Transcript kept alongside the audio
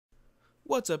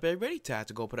What's up everybody,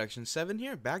 Tactical Production 7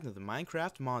 here, back with the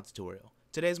Minecraft mod tutorial.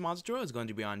 Today's mod tutorial is going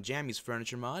to be on Jammy's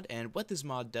furniture mod, and what this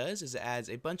mod does is it adds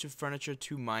a bunch of furniture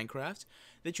to Minecraft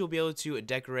that you'll be able to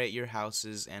decorate your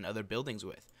houses and other buildings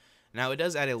with. Now it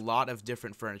does add a lot of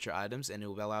different furniture items, and it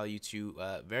will allow you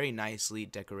to very nicely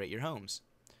decorate your homes.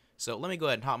 So let me go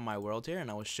ahead and hop in my world here, and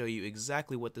I will show you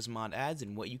exactly what this mod adds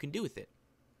and what you can do with it.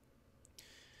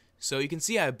 So you can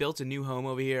see I built a new home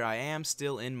over here. I am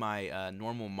still in my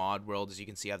normal mod world. As you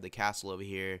can see, I have the castle over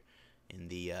here, and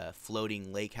the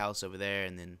floating lake house over there,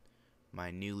 and then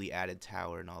my newly added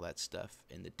tower and all that stuff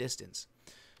in the distance.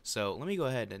 So let me go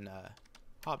ahead and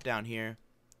hop down here,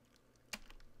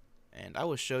 and I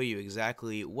will show you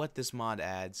exactly what this mod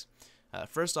adds.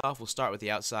 First off, we'll start with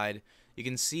the outside. You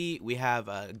can see we have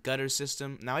a gutter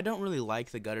system. Now I don't really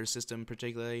like the gutter system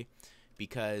particularly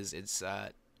because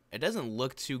it doesn't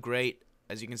look too great,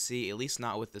 as you can see, at least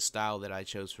not with the style that I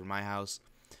chose for my house.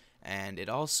 And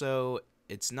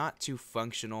it's not too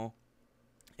functional.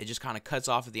 It just kind of cuts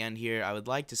off at the end here. I would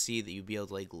like to see that you'd be able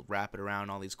to like wrap it around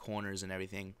all these corners and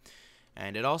everything.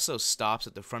 And it also stops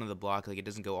at the front of the block, like it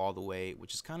doesn't go all the way,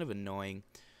 which is kind of annoying.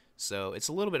 So it's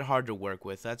a little bit hard to work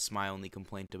with. That's my only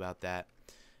complaint about that.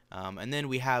 And then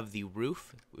we have the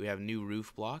roof. We have new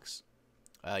roof blocks.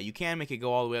 You can make it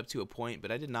go all the way up to a point,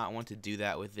 but I did not want to do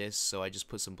that with this, so I just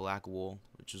put some black wool,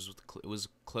 which was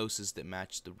closest that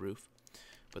matched the roof.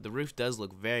 But the roof does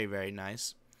look very, very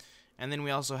nice. And then we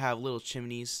also have little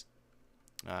chimneys.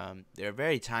 They're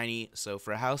very tiny, so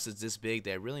for a house that's this big,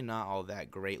 they're really not all that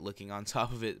great looking on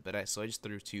top of it, so I just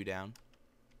threw two down.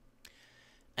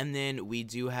 And then we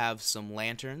do have some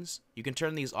lanterns. You can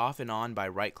turn these off and on by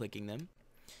right-clicking them.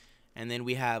 And then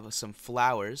we have some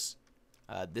flowers.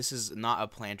 This is not a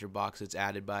planter box that's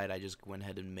added by it. I just went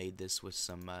ahead and made this with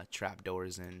some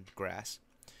trapdoors and grass.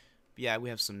 But yeah, we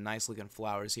have some nice looking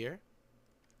flowers here.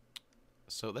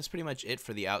 So that's pretty much it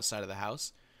for the outside of the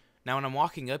house. Now when I'm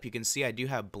walking up, you can see I do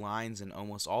have blinds in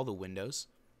almost all the windows.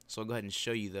 So I'll go ahead and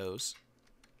show you those.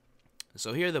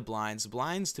 So here are the blinds. The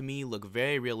blinds to me look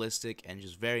very realistic and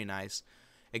just very nice,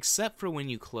 except for when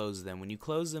you close them. When you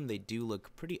close them, they do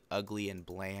look pretty ugly and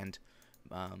bland.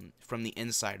 From the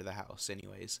inside of the house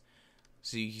anyways.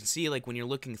 So you can see like when you're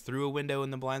looking through a window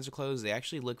and the blinds are closed, they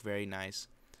actually look very nice,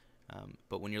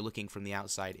 but when you're looking from the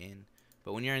outside in.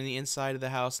 But when you're in the inside of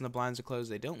the house and the blinds are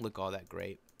closed, they don't look all that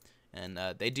great. And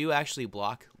they do actually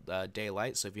block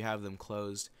daylight, so if you have them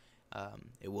closed,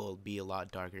 it will be a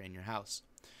lot darker in your house.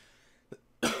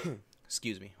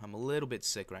 Excuse me, I'm a little bit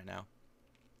sick right now,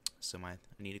 so I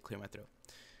need to clear my throat.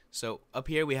 So up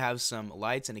here we have some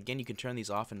lights, and again you can turn these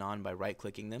off and on by right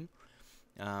clicking them.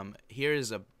 Here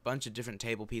is a bunch of different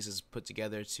table pieces put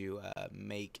together to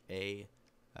make a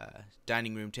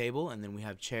dining room table, and then we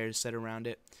have chairs set around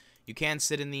it. You can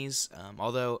sit in these,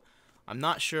 although I'm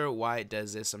not sure why it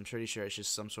does this. I'm pretty sure it's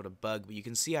just some sort of bug, but you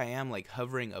can see I am like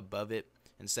hovering above it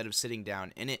instead of sitting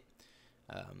down in it.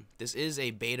 This is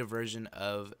a beta version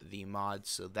of the mod,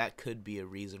 so that could be a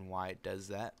reason why it does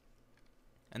that.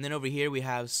 And then over here we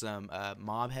have some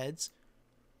mob heads.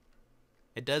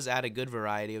 It does add a good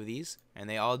variety of these, and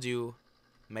they all do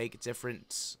make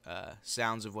different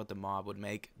sounds of what the mob would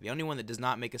make. The only one that does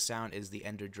not make a sound is the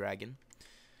Ender Dragon.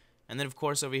 And then of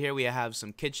course over here we have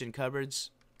some kitchen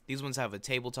cupboards. These ones have a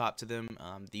tabletop to them.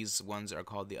 These ones are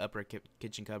called the upper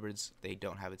kitchen cupboards. They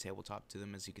don't have a tabletop to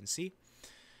them, as you can see.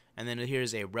 And then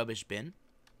here's a rubbish bin.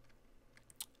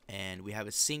 And we have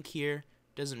a sink here.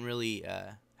 Doesn't really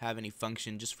have any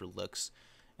function, just for looks.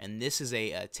 And this is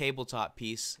a tabletop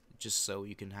piece, just so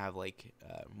you can have like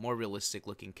more realistic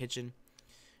looking kitchen.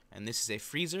 And this is a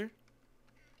freezer,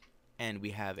 and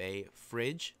we have a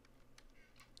fridge,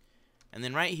 and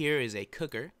then right here is a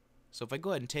cooker. So if I go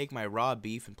ahead and take my raw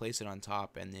beef and place it on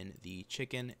top, and then the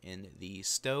chicken in the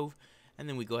stove, and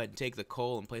then we go ahead and take the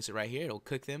coal and place it right here, it'll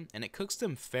cook them, and it cooks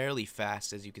them fairly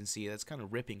fast, as you can see. That's kind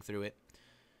of ripping through it.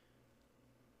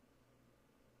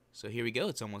 So here we go,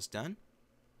 it's almost done.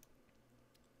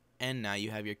 And now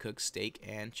you have your cooked steak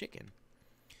and chicken.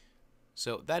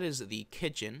 So that is the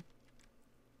kitchen.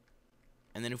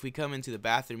 And then if we come into the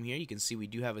bathroom here, you can see we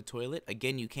do have a toilet.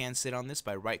 Again, you can sit on this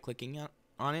by right-clicking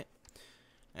on it.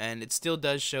 And it still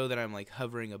does show that I'm like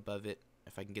hovering above it,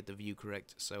 if I can get the view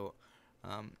correct. So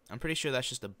I'm pretty sure that's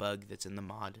just a bug that's in the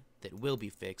mod that will be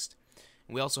fixed.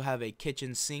 And we also have a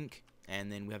kitchen sink, and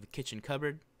then we have a kitchen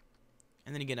cupboard.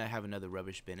 And then again, I have another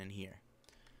rubbish bin in here.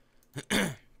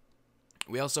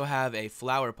 We also have a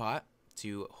flower pot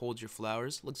to hold your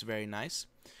flowers. Looks very nice.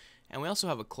 And we also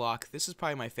have a clock. This is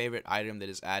probably my favorite item that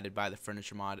is added by the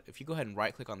furniture mod. If you go ahead and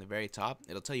right click on the very top,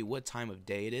 it'll tell you what time of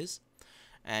day it is.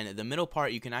 And the middle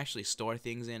part you can actually store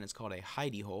things in. It's called a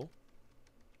hidey hole.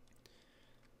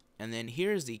 And then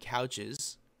here's the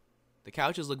couches. The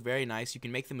couches look very nice. You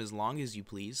can make them as long as you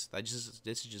please. This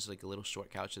is just like a little short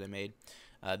couch that I made.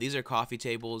 These are coffee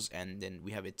tables, and then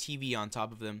we have a TV on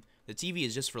top of them. The TV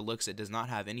is just for looks. It does not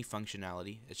have any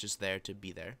functionality. It's just there to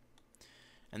be there.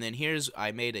 And then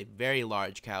I made a very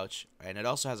large couch, and it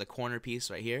also has a corner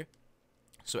piece right here.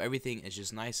 So everything is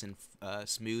just nice and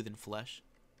smooth and flush.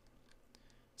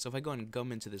 So if I go and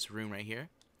come into this room right here,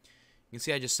 you can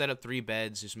see I just set up 3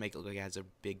 beds, just make it look like it has a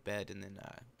big bed, and then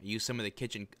I use some of the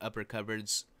kitchen upper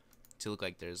cupboards to look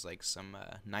like there's like some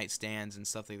nightstands and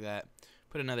stuff like that.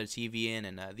 Put another TV in,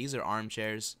 and these are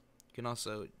armchairs.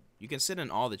 You can sit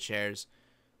in all the chairs,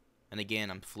 and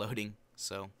again, I'm floating,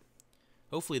 so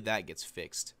hopefully that gets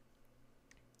fixed.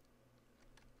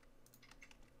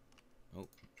 Oh,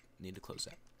 need to close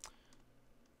that.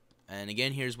 And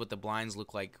again, here's what the blinds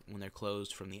look like when they're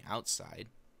closed from the outside.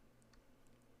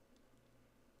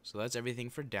 So that's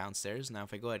everything for downstairs. Now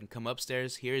if I go ahead and come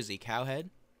upstairs, here's the cow head.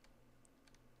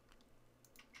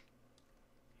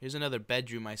 Here's another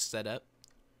bedroom I set up.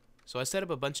 So I set up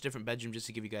a bunch of different bedrooms just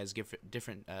to give you guys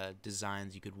different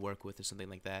designs you could work with or something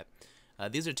like that.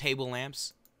 These are table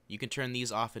lamps. You can turn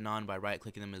these off and on by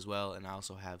right-clicking them as well. And I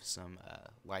also have some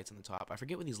lights on the top. I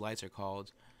forget what these lights are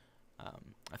called.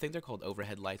 I think they're called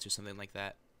overhead lights or something like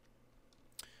that.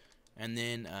 And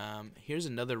then here's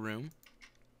another room.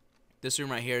 This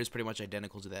room right here is pretty much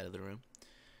identical to that other room.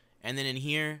 And then in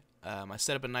here, I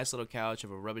set up a nice little couch of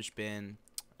a rubbish bin,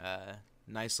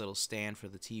 nice little stand for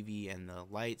the TV and the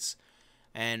lights.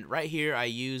 And right here, I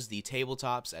use the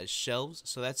tabletops as shelves,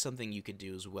 so that's something you could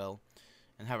do as well.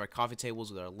 And have our coffee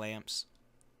tables with our lamps.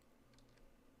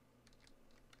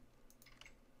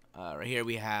 Right here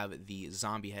we have the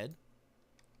zombie head.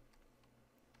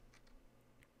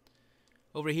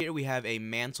 Over here we have a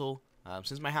mantle.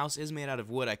 Since my house is made out of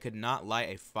wood, I could not light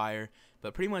a fire,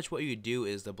 but pretty much what you would do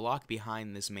is the block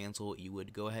behind this mantle, you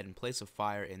would go ahead and place a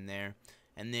fire in there,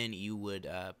 and then you would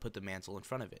put the mantle in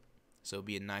front of it. So it would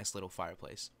be a nice little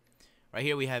fireplace. Right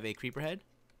here we have a creeper head,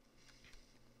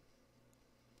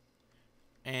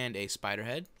 and a spider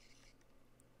head.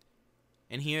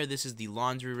 And here, this is the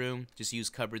laundry room, just use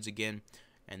cupboards again,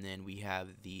 and then we have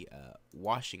the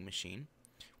washing machine.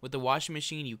 With the washing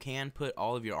machine, you can put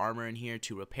all of your armor in here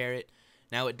to repair it.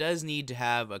 Now, it does need to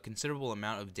have a considerable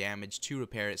amount of damage to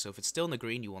repair it, so if it's still in the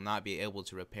green, you will not be able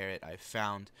to repair it, I've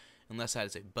found, unless that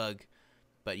is a bug.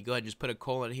 But you go ahead and just put a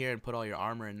coal in here and put all your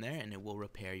armor in there, and it will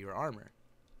repair your armor.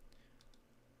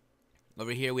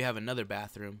 Over here, we have another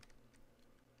bathroom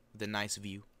with a nice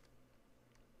view.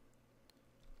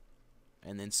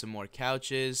 And then some more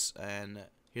couches, and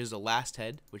here's the last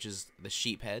head, which is the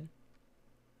sheep head.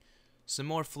 Some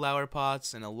more flower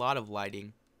pots and a lot of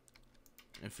lighting.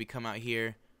 And if we come out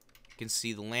here, you can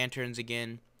see the lanterns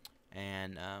again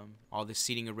and all the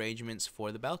seating arrangements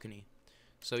for the balcony.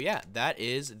 So yeah, that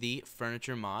is the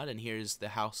furniture mod, and here's the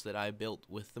house that I built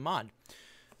with the mod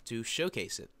to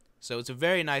showcase it. So it's a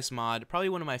very nice mod, probably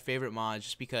one of my favorite mods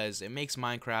just because it makes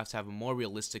Minecraft have a more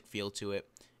realistic feel to it,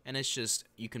 and it's just,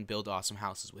 you can build awesome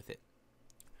houses with it.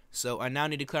 So I now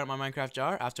need to clear out my Minecraft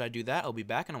jar. After I do that, I'll be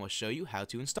back and I will show you how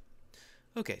to install.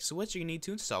 Okay, so what you need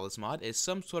to install this mod is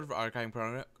some sort of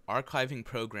archiving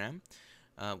program,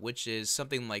 which is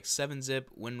something like 7-zip,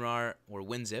 WinRAR, or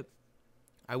WinZip.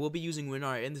 I will be using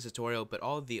WinRAR in this tutorial, but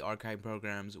all of the archiving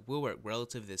programs will work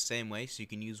relatively the same way, so you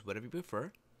can use whatever you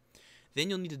prefer. Then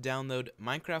you'll need to download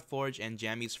Minecraft Forge and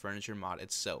Jammy's Furniture mod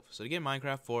itself. So to get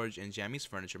Minecraft Forge and Jammy's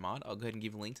Furniture mod, I'll go ahead and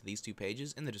give a link to these 2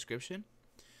 pages in the description.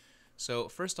 So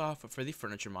first off, for the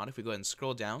furniture mod, if we go ahead and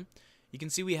scroll down, you can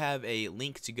see we have a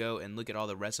link to go and look at all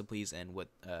the recipes and what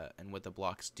the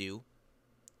blocks do.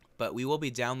 But we will be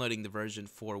downloading the version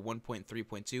for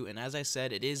 1.3.2, and as I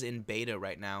said, it is in beta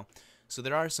right now, so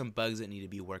there are some bugs that need to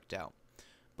be worked out.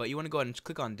 But you want to go ahead and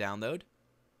click on download,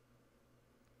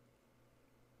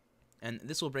 and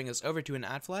this will bring us over to an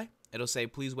AdFly. It'll say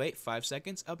please wait 5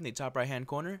 seconds up in the top right hand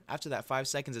corner. After that 5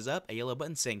 seconds is up, a yellow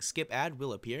button saying skip ad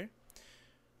will appear.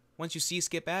 Once you see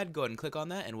skip ad, go ahead and click on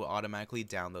that and we'll automatically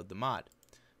download the mod.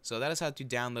 So that is how to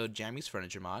download Jammy's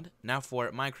Furniture mod. Now for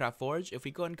Minecraft Forge, if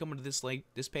we go ahead and come to this link,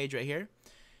 this page right here,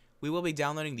 we will be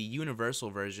downloading the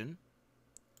universal version.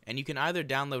 And you can either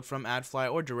download from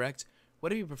AdFly or direct.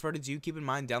 Whatever you prefer to do, keep in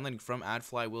mind downloading from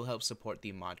AdFly will help support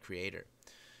the mod creator.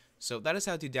 So that is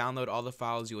how to download all the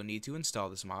files you will need to install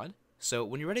this mod. So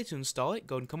when you're ready to install it,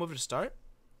 go ahead and come over to start.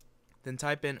 Then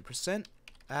type in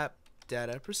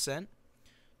 %appdata%,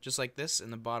 just like this in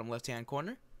the bottom left hand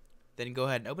corner. Then go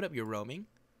ahead and open up your roaming.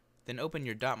 Then open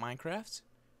your .minecraft.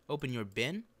 Open your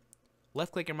bin.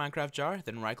 Left click your Minecraft jar,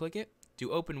 then right click it.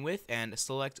 Do open with and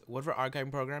select whatever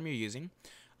archiving program you're using.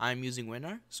 I'm using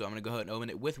WinRAR, so I'm going to go ahead and open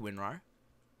it with WinRAR.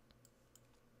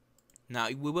 Now,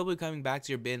 we will be coming back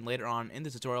to your bin later on in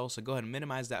the tutorial, so go ahead and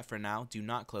minimize that for now. Do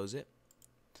not close it.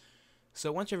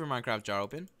 So once you have your Minecraft jar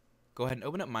open, go ahead and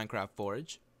open up Minecraft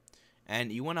Forge.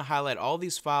 And you want to highlight all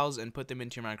these files and put them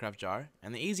into your Minecraft jar.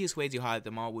 And the easiest way to highlight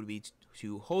them all would be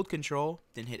to hold Control,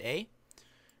 then hit A,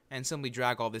 and simply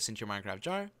drag all this into your Minecraft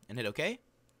jar, and hit OK.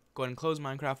 Go ahead and close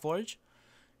Minecraft Forge.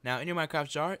 Now, in your Minecraft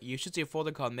jar, you should see a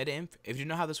folder called MetaInf. If you do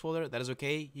not have this folder, that is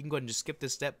okay. You can go ahead and just skip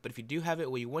this step. But if you do have it,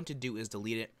 what you want to do is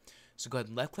delete it. So go ahead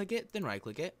and left-click it, then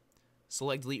right-click it.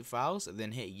 Select Delete Files,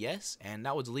 then hit Yes, and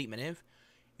that will delete MetaInf.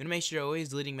 You want to make sure you're always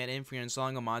deleting MetaInf when you're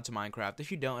installing a mod to Minecraft.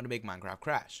 If you don't, it'll make Minecraft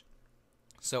crash.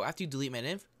 So after you delete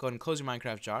MetaInf, go ahead and close your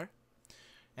Minecraft jar.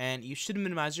 And you should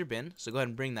minimize your bin, so go ahead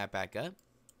and bring that back up.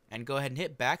 And go ahead and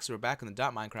hit back, so we're back in the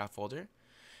 .minecraft folder.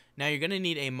 Now you're going to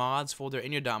need a mods folder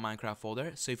in your .minecraft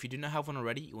folder. So if you do not have one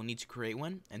already, you will need to create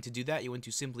one. And to do that, you want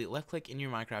to simply left-click in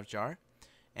your Minecraft jar.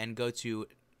 And go to,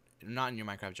 not in your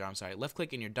Minecraft jar, I'm sorry.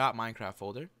 Left-click in your .minecraft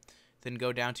folder. Then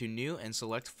go down to New and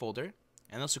select Folder.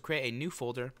 And also create a new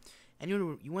folder. And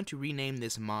you want to rename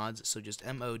this mods, so just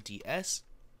MODS.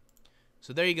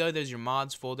 So there you go, there's your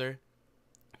mods folder.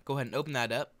 Go ahead and open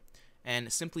that up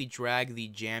and simply drag the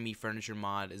Jammy furniture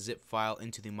mod zip file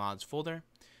into the mods folder.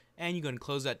 And you go and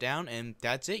close that down, and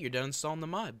that's it. You're done installing the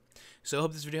mod. So I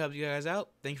hope this video helped you guys out.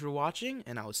 Thank you for watching,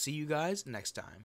 and I will see you guys next time.